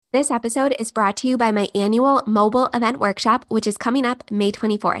This episode is brought to you by my annual mobile event workshop, which is coming up May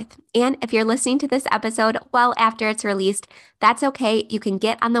 24th. And if you're listening to this episode well after it's released, that's okay. You can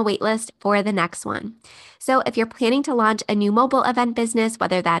get on the waitlist for the next one. So if you're planning to launch a new mobile event business,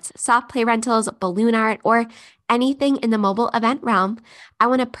 whether that's soft play rentals, balloon art, or anything in the mobile event realm, I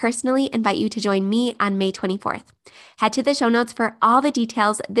want to personally invite you to join me on May 24th. Head to the show notes for all the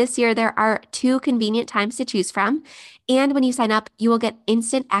details. This year, there are 2 convenient times to choose from. And when you sign up, you will get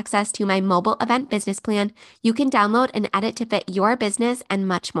instant access to my mobile event business plan. You can download and edit to fit your business and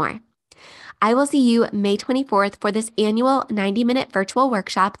much more. I will see you May 24th for this annual 90-minute virtual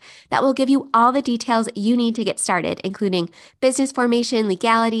workshop that will give you all the details you need to get started, including business formation,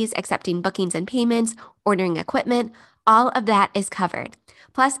 legalities, accepting bookings and payments, ordering equipment. All of that is covered.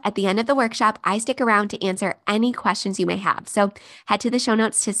 Plus, at the end of the workshop, I stick around to answer any questions you may have. So head to the show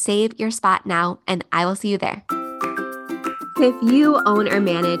notes to save your spot now, and I will see you there. If you own or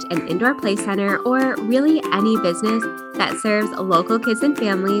manage an indoor play center or really any business that serves local kids and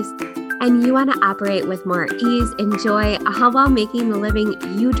families, and you want to operate with more ease and joy, all while making the living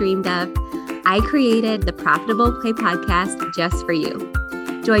you dreamed of, I created the Profitable Play Podcast just for you.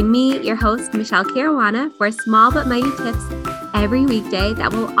 Join me, your host, Michelle Caruana, for small but mighty tips every weekday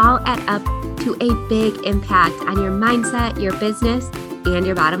that will all add up to a big impact on your mindset, your business, and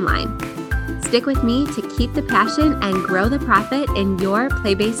your bottom line. Stick with me to keep the passion and grow the profit in your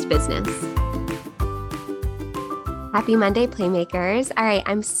play-based business. Happy Monday, Playmakers. All right,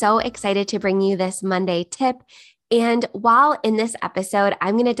 I'm so excited to bring you this Monday tip. And while in this episode,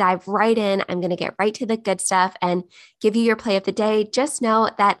 I'm going to dive right in, I'm going to get right to the good stuff and give you your play of the day. Just know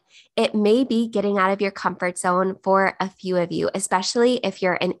that it may be getting out of your comfort zone for a few of you, especially if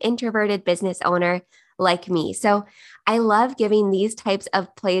you're an introverted business owner like me. So I love giving these types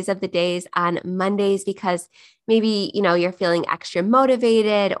of plays of the days on Mondays because maybe, you're feeling extra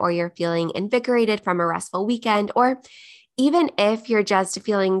motivated or you're feeling invigorated from a restful weekend, or even if you're just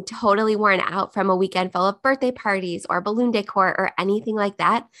feeling totally worn out from a weekend full of birthday parties or balloon decor or anything like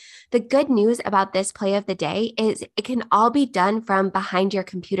that. The good news about this play of the day is it can all be done from behind your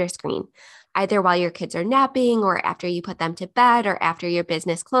computer screen, either while your kids are napping or after you put them to bed or after your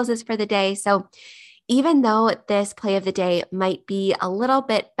business closes for the day. So even though this play of the day might be a little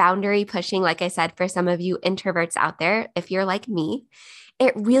bit boundary pushing, like I said, for some of you introverts out there, if you're like me,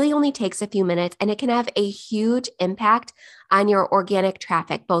 it really only takes a few minutes and it can have a huge impact on your organic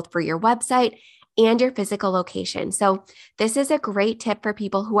traffic, both for your website and your physical location. So this is a great tip for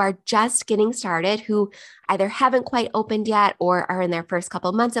people who are just getting started, who either haven't quite opened yet or are in their first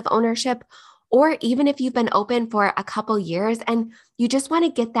couple months of ownership, or even if you've been open for a couple years and you just want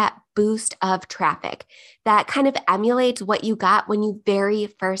to get that boost of traffic that kind of emulates what you got when you very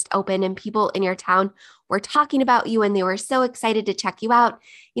first opened and people in your town were talking about you and they were so excited to check you out.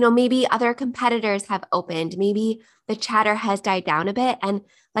 Maybe other competitors have opened, maybe the chatter has died down a bit. And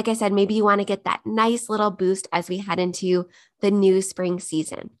like I said, maybe you want to get that nice little boost as we head into the new spring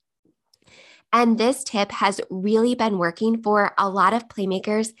season. And this tip has really been working for a lot of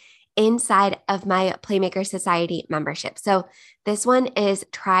playmakers inside of my Playmaker Society membership. So this one is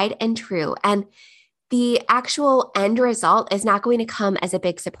tried and true. And the actual end result is not going to come as a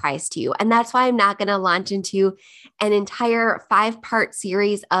big surprise to you. And that's why I'm not going to launch into an entire 5-part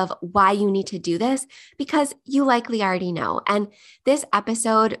series of why you need to do this, because you likely already know. And this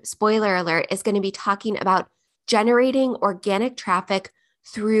episode, spoiler alert, is going to be talking about generating organic traffic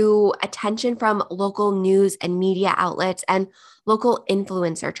through attention from local news and media outlets and local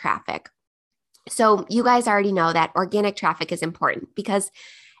influencer traffic. So you guys already know that organic traffic is important because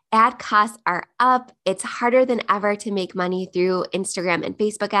ad costs are up. It's harder than ever to make money through Instagram and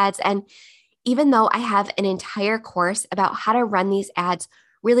Facebook ads. And even though I have an entire course about how to run these ads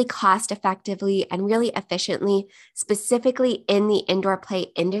really cost effectively and really efficiently, specifically in the indoor play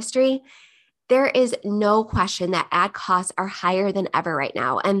industry, there is no question that ad costs are higher than ever right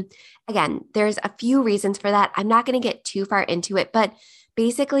now. And again, there's a few reasons for that. I'm not going to get too far into it, but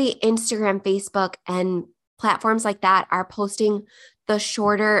basically Instagram, Facebook, and platforms like that are posting the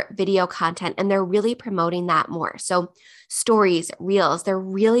shorter video content and they're really promoting that more. So stories, reels, they're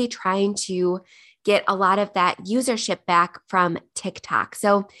really trying to get a lot of that usership back from TikTok.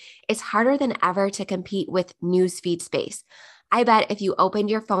 So it's harder than ever to compete with newsfeed space. I bet if you opened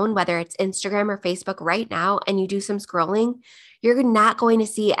your phone, whether it's Instagram or Facebook right now, and you do some scrolling, you're not going to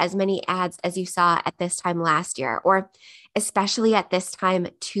see as many ads as you saw at this time last year, or especially at this time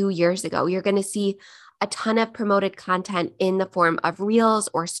 2 years ago. You're going to see a ton of promoted content in the form of reels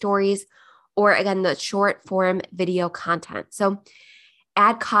or stories, or again, the short form video content. So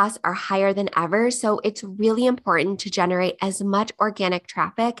Ad costs are higher than ever, so it's really important to generate as much organic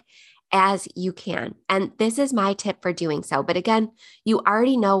traffic as you can. And this is my tip for doing so. But again, you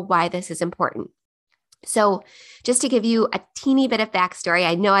already know why this is important. So, just to give you a teeny bit of backstory,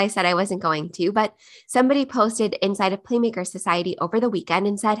 I know I said I wasn't going to, but somebody posted inside of Playmaker Society over the weekend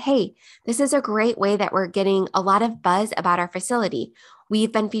and said, hey, this is a great way that we're getting a lot of buzz about our facility.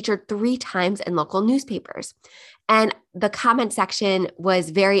 We've been featured 3 times in local newspapers. And the comment section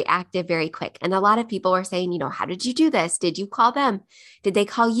was very active, very quick. And a lot of people were saying, how did you do this? Did you call them? Did they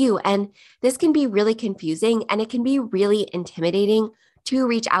call you? And this can be really confusing and it can be really intimidating to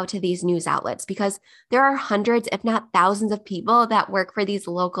reach out to these news outlets because there are hundreds, if not thousands of people that work for these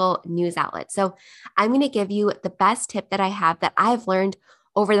local news outlets. So I'm going to give you the best tip that I have that I've learned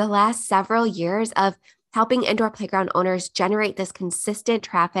over the last several years of helping indoor playground owners generate this consistent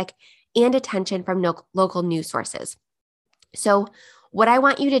traffic and attention from local news sources. So what I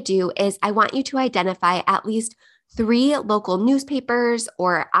want you to do is I want you to identify at least 3 local newspapers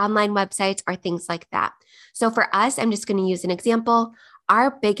or online websites or things like that. So for us, I'm just going to use an example.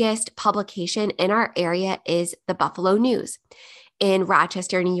 Our biggest publication in our area is the Buffalo News. In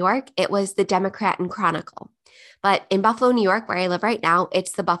Rochester, New York, it was the Democrat and Chronicle. But in Buffalo, New York, where I live right now,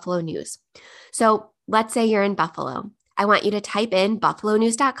 it's the Buffalo News. So let's say you're in Buffalo. I want you to type in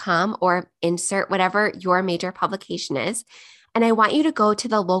buffalonews.com or insert whatever your major publication is. And I want you to go to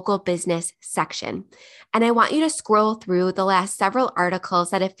the local business section. And I want you to scroll through the last several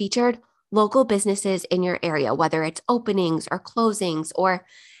articles that have featured local businesses in your area, whether it's openings or closings or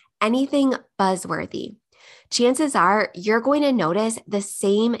anything buzzworthy. Chances are you're going to notice the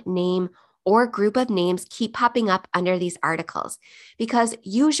same name or group of names keep popping up under these articles because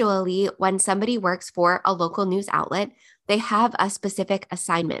usually when somebody works for a local news outlet, they have a specific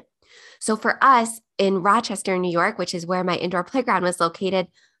assignment. So for us in Rochester, New York, which is where my indoor playground was located,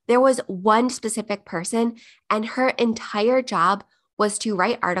 there was one specific person and her entire job was to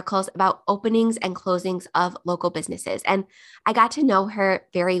write articles about openings and closings of local businesses. And I got to know her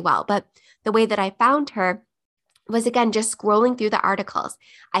very well. But the way that I found her was, again, just scrolling through the articles.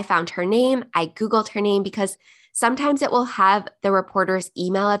 I found her name. I Googled her name because sometimes it will have the reporter's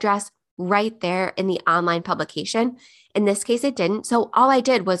email address right there in the online publication. In this case, it didn't. So all I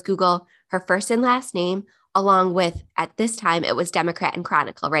did was Google her first and last name, along with, at this time, it was Democrat and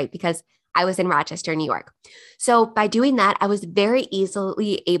Chronicle, right? Because I was in Rochester, New York. So by doing that, I was very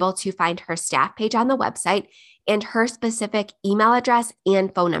easily able to find her staff page on the website and her specific email address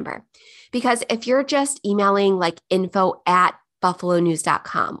and phone number. Because if you're just emailing like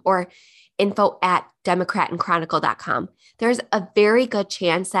info@buffalonews.com or info@democratandchronicle.com, there's a very good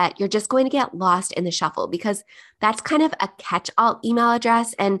chance that you're just going to get lost in the shuffle because that's kind of a catch-all email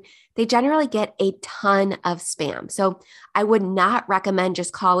address and they generally get a ton of spam. So I would not recommend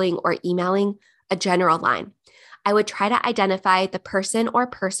just calling or emailing a general line. I would try to identify the person or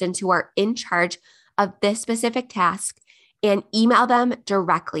persons who are in charge of this specific task and email them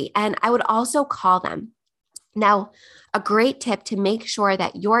directly. And I would also call them. Now, a great tip to make sure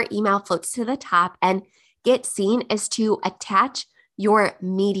that your email floats to the top and gets seen is to attach your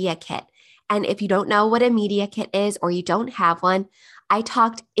media kit. And if you don't know what a media kit is or you don't have one, I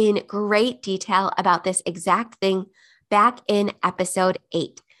talked in great detail about this exact thing back in episode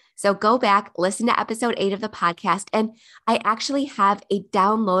 8. So go back, listen to episode 8 of the podcast, and I actually have a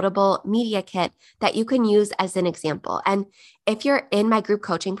downloadable media kit that you can use as an example. And if you're in my group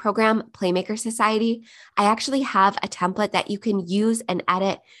coaching program, Playmaker Society, I actually have a template that you can use and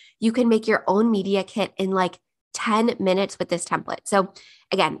edit. You can make your own media kit in like 10 minutes with this template. So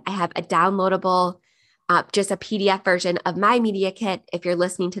again, I have a downloadable, just a PDF version of my media kit if you're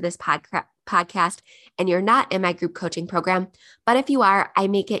listening to this podcast and you're not in my group coaching program. But if you are, I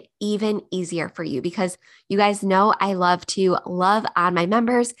make it even easier for you because you guys know I love to love on my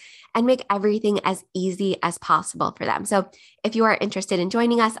members and make everything as easy as possible for them. So if you are interested in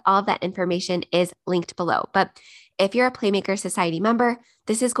joining us, all of that information is linked below. But if you're a Playmaker Society member,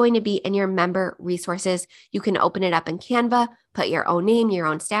 this is going to be in your member resources. You can open it up in Canva, put your own name, your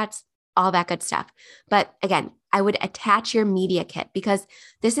own stats, all that good stuff. But again, I would attach your media kit because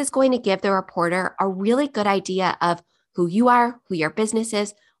this is going to give the reporter a really good idea of who you are, who your business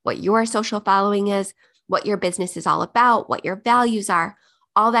is, what your social following is, what your business is all about, what your values are,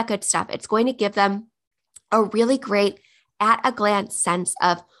 all that good stuff. It's going to give them a really great at a glance sense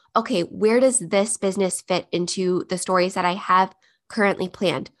of, okay, where does this business fit into the stories that I have currently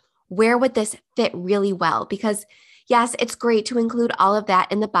planned? Where would this fit really well? Because yes, it's great to include all of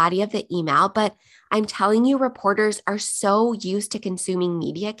that in the body of the email, but I'm telling you, reporters are so used to consuming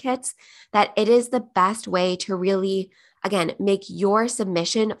media kits that it is the best way to really again, make your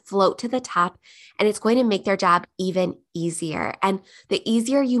submission float to the top, and it's going to make their job even easier. And the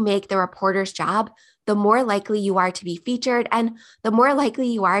easier you make the reporter's job, the more likely you are to be featured, and the more likely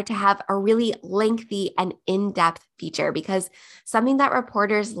you are to have a really lengthy and in-depth feature, because something that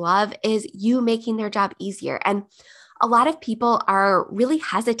reporters love is you making their job easier. And a lot of people are really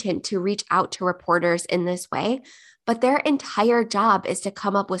hesitant to reach out to reporters in this way, but their entire job is to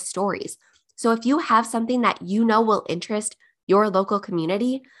come up with stories. So if you have something that you know will interest your local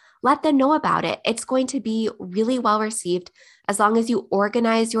community, let them know about it. It's going to be really well received as long as you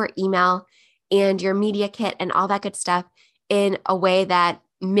organize your email and your media kit and all that good stuff in a way that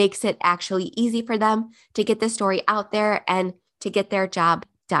makes it actually easy for them to get the story out there and to get their job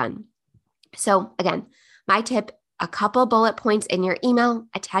done. So again, my tip, a couple bullet points in your email,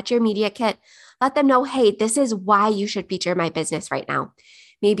 attach your media kit, let them know, hey, this is why you should feature my business right now.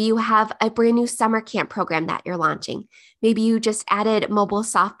 Maybe you have a brand new summer camp program that you're launching. Maybe you just added mobile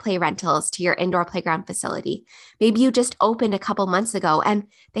soft play rentals to your indoor playground facility. Maybe you just opened a couple months ago and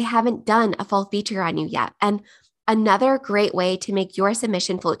they haven't done a full feature on you yet. And another great way to make your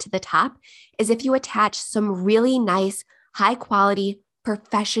submission float to the top is if you attach some really nice, high quality,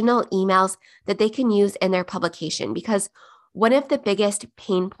 professional emails that they can use in their publication. Because one of the biggest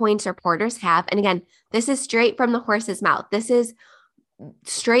pain points reporters have, and again, this is straight from the horse's mouth. This is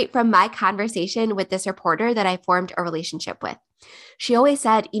straight from my conversation with this reporter that I formed a relationship with. She always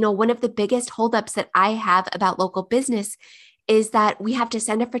said, one of the biggest holdups that I have about local business is that we have to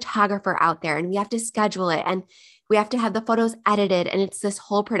send a photographer out there and we have to schedule it and we have to have the photos edited and it's this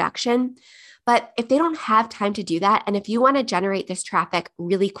whole production. But if they don't have time to do that, and if you want to generate this traffic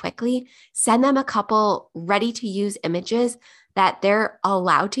really quickly, send them a couple ready to use images that they're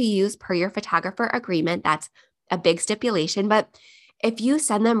allowed to use per your photographer agreement. That's a big stipulation. But if you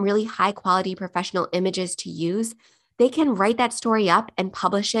send them really high quality professional images to use, they can write that story up and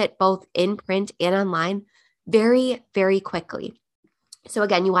publish it both in print and online very, very quickly. So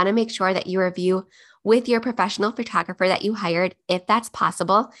again, you want to make sure that you review with your professional photographer that you hired. If that's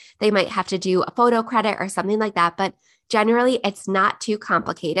possible, they might have to do a photo credit or something like that, but generally it's not too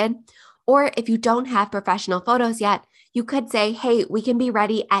complicated. Or if you don't have professional photos yet, you could say, hey, we can be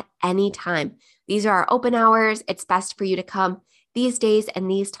ready at any time. These are our open hours. It's best for you to come these days and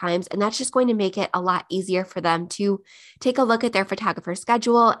these times. And that's just going to make it a lot easier for them to take a look at their photographer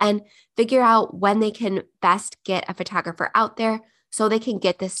schedule and figure out when they can best get a photographer out there so they can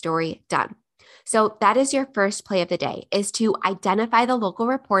get this story done. So that is your first play of the day, is to identify the local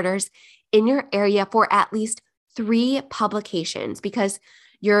reporters in your area for at least 3 publications, because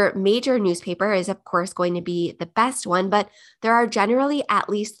your major newspaper is, of course, going to be the best one, but there are generally at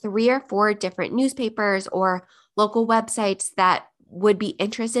least 3 or 4 different newspapers or local websites that would be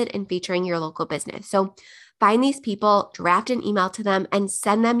interested in featuring your local business. So find these people, draft an email to them, and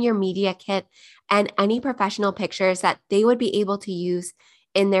send them your media kit and any professional pictures that they would be able to use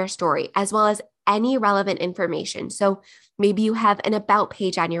in their story, as well as any relevant information. So maybe you have an about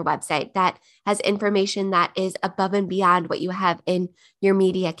page on your website that has information that is above and beyond what you have in your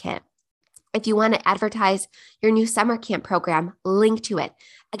media kit. If you want to advertise your new summer camp program, link to it.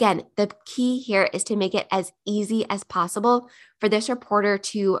 Again, the key here is to make it as easy as possible for this reporter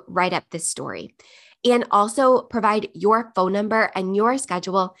to write up this story. And also provide your phone number and your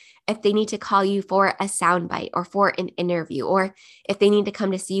schedule if they need to call you for a soundbite or for an interview, or if they need to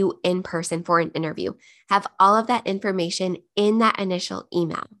come to see you in person for an interview. Have all of that information in that initial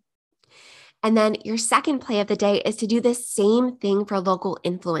email. And then your second play of the day is to do the same thing for local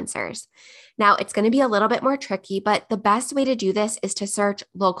influencers. Now, it's going to be a little bit more tricky, but the best way to do this is to search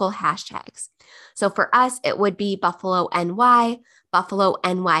local hashtags. So for us, it would be Buffalo NY, Buffalo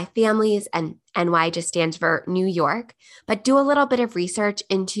NY families, and NY just stands for New York. But do a little bit of research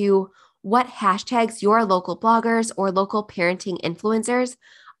into what hashtags your local bloggers or local parenting influencers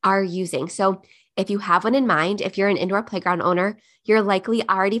are using. So if you have one in mind, if you're an indoor playground owner, you're likely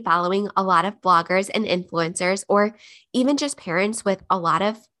already following a lot of bloggers and influencers, or even just parents with a lot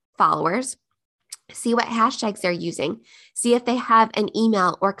of followers. See what hashtags they're using. See if they have an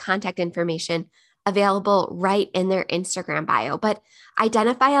email or contact information available right in their Instagram bio. But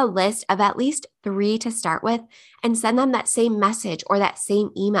identify a list of at least 3 to start with and send them that same message or that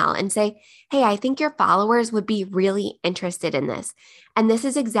same email and say, hey, I think your followers would be really interested in this. And this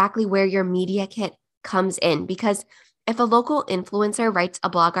is exactly where your media kit comes in, because if a local influencer writes a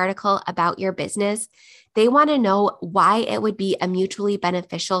blog article about your business, they want to know why it would be a mutually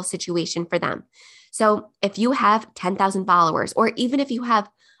beneficial situation for them. So if you have 10,000 followers, or even if you have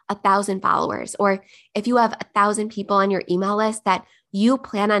 1,000 followers, or if you have 1,000 people on your email list that you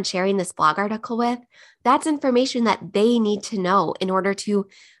plan on sharing this blog article with, that's information that they need to know in order to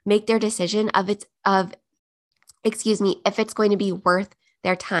make their decision if it's going to be worth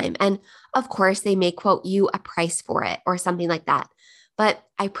their time. And of course, they may quote you a price for it or something like that. But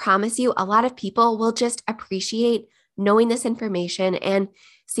I promise you, a lot of people will just appreciate knowing this information and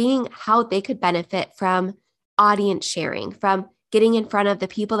seeing how they could benefit from audience sharing, from getting in front of the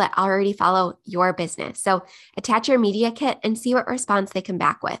people that already follow your business. So attach your media kit and see what response they come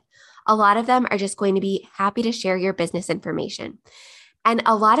back with. A lot of them are just going to be happy to share your business information. And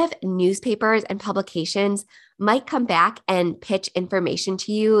a lot of newspapers and publications might come back and pitch information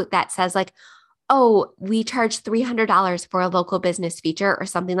to you that says like, oh, we charge $300 for a local business feature or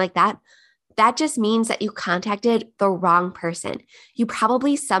something like that. That just means that you contacted the wrong person. You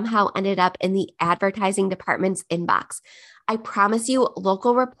probably somehow ended up in the advertising department's inbox. I promise you,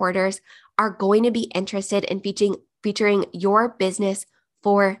 local reporters are going to be interested in featuring your business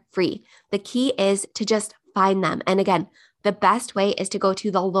for free. The key is to just find them. And again, the best way is to go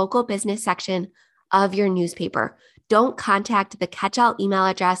to the local business section of your newspaper. Don't contact the catch-all email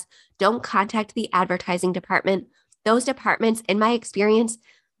address. Don't contact the advertising department. Those departments, in my experience,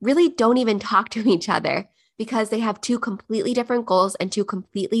 really don't even talk to each other because they have two completely different goals and two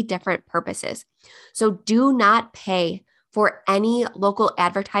completely different purposes. So do not pay for any local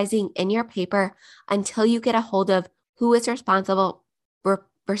advertising in your paper until you get a hold of who is responsible for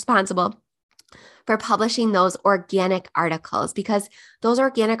publishing those organic articles, because those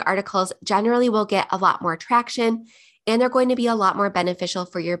organic articles generally will get a lot more traction and they're going to be a lot more beneficial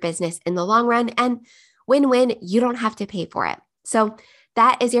for your business in the long run. And win-win, you don't have to pay for it. So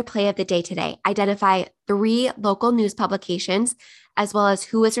that is your play of the day today. Identify 3 local news publications, as well as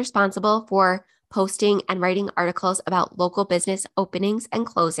who is responsible for posting and writing articles about local business openings and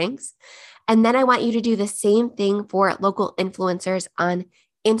closings. And then I want you to do the same thing for local influencers on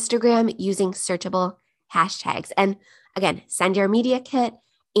Instagram using searchable hashtags. And again, send your media kit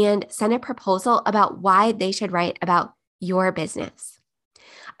and send a proposal about why they should write about your business.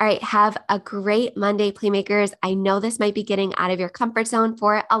 All right, have a great Monday, Playmakers. I know this might be getting out of your comfort zone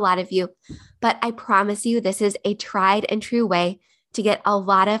for a lot of you, but I promise you this is a tried and true way to get a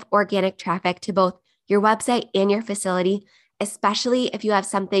lot of organic traffic to both your website and your facility, especially if you have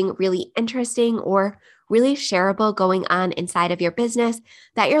something really interesting or really shareable going on inside of your business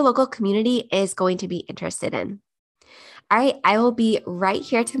that your local community is going to be interested in. All right, I will be right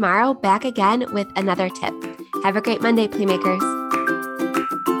here tomorrow, back again with another tip. Have a great Monday, Playmakers.